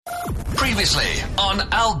Previously on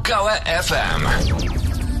Algoa FM.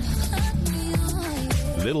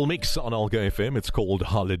 Little mix on Algo FM. It's called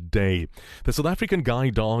Holiday. The South African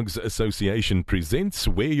Guide Dogs Association presents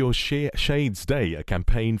Wear Your Shades Day, a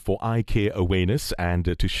campaign for eye care awareness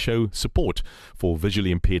and to show support for visually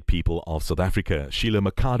impaired people of South Africa. Sheila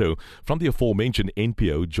Mercado from the aforementioned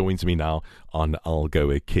NPO joins me now on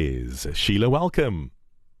Algoa Cares. Sheila, welcome.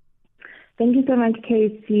 Thank you so much,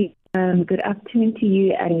 Casey. Good afternoon to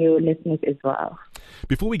you and your listeners as well.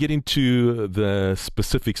 Before we get into the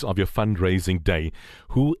specifics of your fundraising day,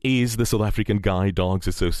 who is the South African Guide Dogs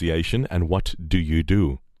Association and what do you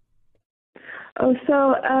do? So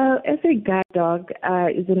SA Guide Dog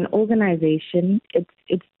is an organization.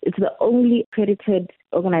 It's the only accredited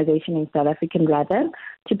organization in South Africa,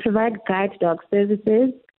 to provide guide dog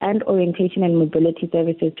services and orientation and mobility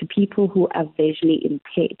services to people who are visually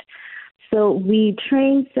impaired. So we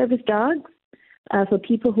train service dogs for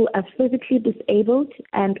people who are physically disabled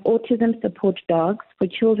and autism support dogs for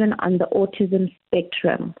children on the autism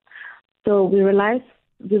spectrum. So we rely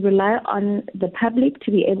on the public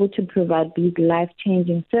to be able to provide these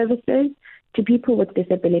life-changing services to people with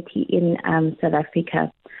disability in South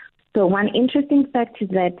Africa. So one interesting fact is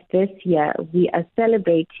that this year we are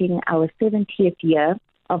celebrating our 70th year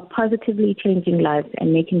of positively changing lives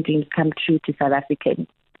and making dreams come true to South Africans.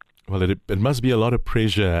 Well, it must be a lot of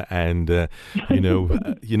pressure and, on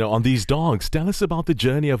these dogs. Tell us about the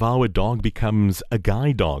journey of how a dog becomes a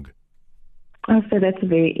guide dog. So that's a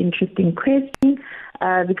very interesting question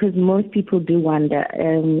because most people do wonder,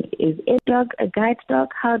 is a dog a guide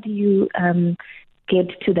dog? How do you get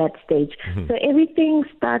to that stage? Mm-hmm. So everything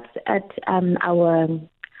starts at our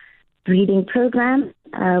breeding program.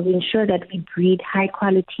 We ensure that we breed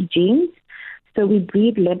high-quality genes. So we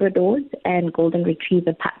breed Labradors and Golden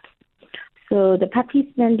Retriever pups. So the puppies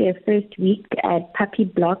spend their first week at Puppy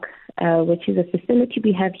Block, which is a facility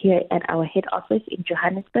we have here at our head office in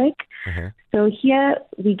Johannesburg. Uh-huh. So here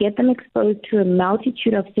we get them exposed to a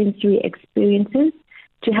multitude of sensory experiences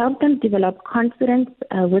to help them develop confidence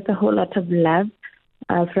with a whole lot of love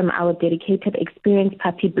from our dedicated experienced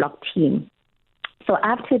Puppy Block team. So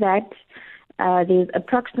after that, there's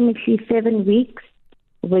approximately 7 weeks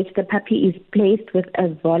which the puppy is placed with a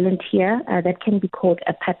volunteer that can be called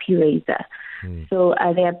a puppy raiser. Mm. So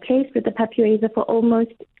they are placed with the puppy raiser for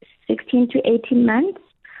almost 16 to 18 months.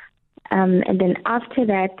 And then after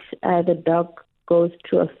that, the dog goes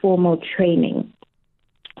to a formal training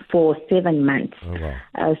for 7 months. Oh, wow.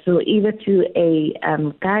 So either to a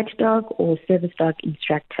guide dog or service dog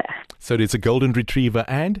instructor. So it's a golden retriever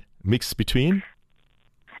and mix between?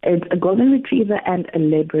 It's a golden retriever and a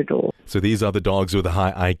Labrador. So these are the dogs with the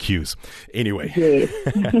high IQs. Anyway, yes.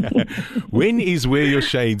 When is Wear Your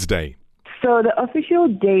Shades Day? So the official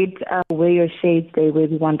date, Wear Your Shades Day, where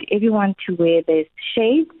we want everyone to wear their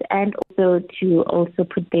shades and also to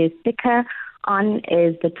put their sticker on,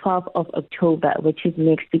 is the 12th of October, which is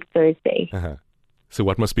next week Thursday. Uh-huh. So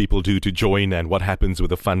what must people do to join and what happens with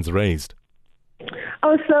the funds raised?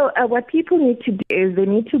 Also, what people need to do is they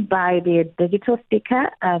need to buy their digital sticker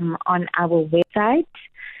on our website,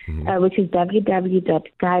 mm-hmm. Which is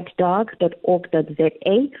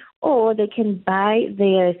www.guidedog.org.za, or they can buy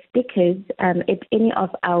their stickers at any of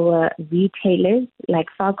our retailers like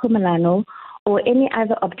Falco Milano or any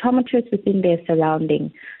other optometrist within their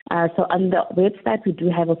surrounding. So on the website, we do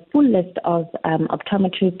have a full list of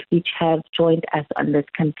optometrists which have joined us on this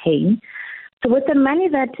campaign. So with the money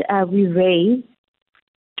that we raise,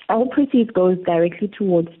 all proceeds goes directly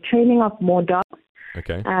towards training of more dogs,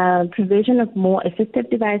 okay. Provision of more assistive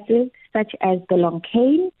devices such as the long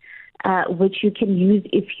cane, which you can use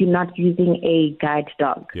if you're not using a guide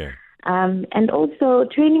dog. Yeah. And also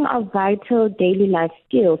training of vital daily life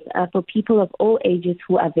skills for people of all ages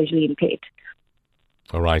who are visually impaired.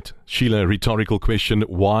 All right. Sheila, rhetorical question.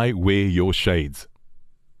 Why wear your shades?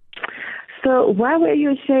 So why wear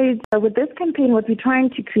your shades? With this campaign, what we're trying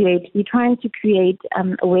to create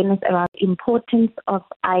awareness around the importance of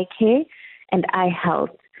eye care and eye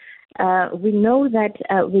health. We know that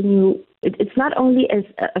it's not only a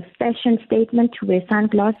fashion statement to wear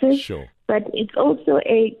sunglasses, sure. but it's also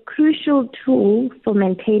a crucial tool for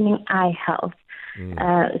maintaining eye health.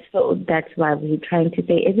 So that's why we're trying to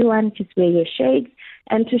say, everyone, just wear your shades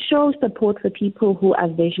and to show support for people who are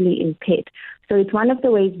visually impaired. So it's one of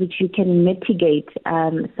the ways which you can mitigate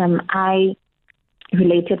some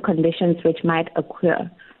eye-related conditions which might occur.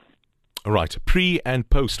 All right. Pre and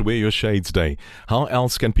post Wear Your Shades Day. How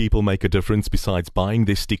else can people make a difference besides buying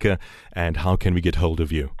this sticker, and how can we get hold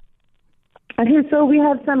of you? Okay, so we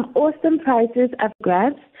have some awesome prizes up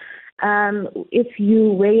grabs. if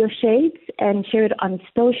you wear your shades and share it on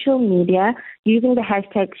social media using the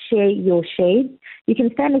hashtag #ShareYourShades, you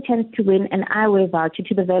can stand a chance to win an eyewear voucher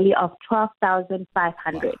to the value of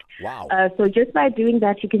 12,500. Wow. So just by doing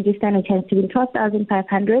that, you can just stand a chance to win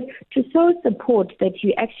 12,500 to show support that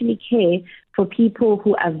you actually care for people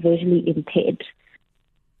who are visually impaired.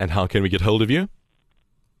 And how can we get hold of you?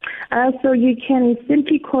 So you can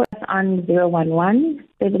simply call us on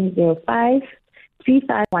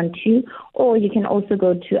 011-705-3512, or you can also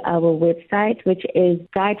go to our website, which is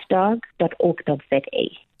guidedog.org.za.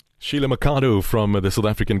 Sheila Mercado from the South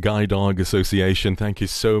African Guide Dog Association, thank you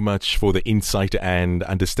so much for the insight and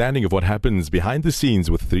understanding of what happens behind the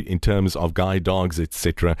scenes in terms of guide dogs,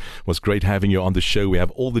 etc. It was great having you on the show. We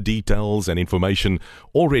have all the details and information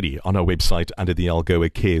already on our website under the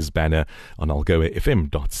Algoa Cares banner on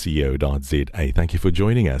algoafm.co.za. Thank you for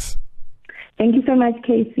joining us. Thank you so much,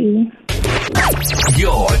 Casey.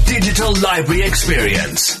 Your digital library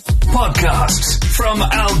experience. Podcasts from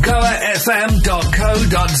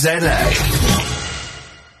algoafm.co.za.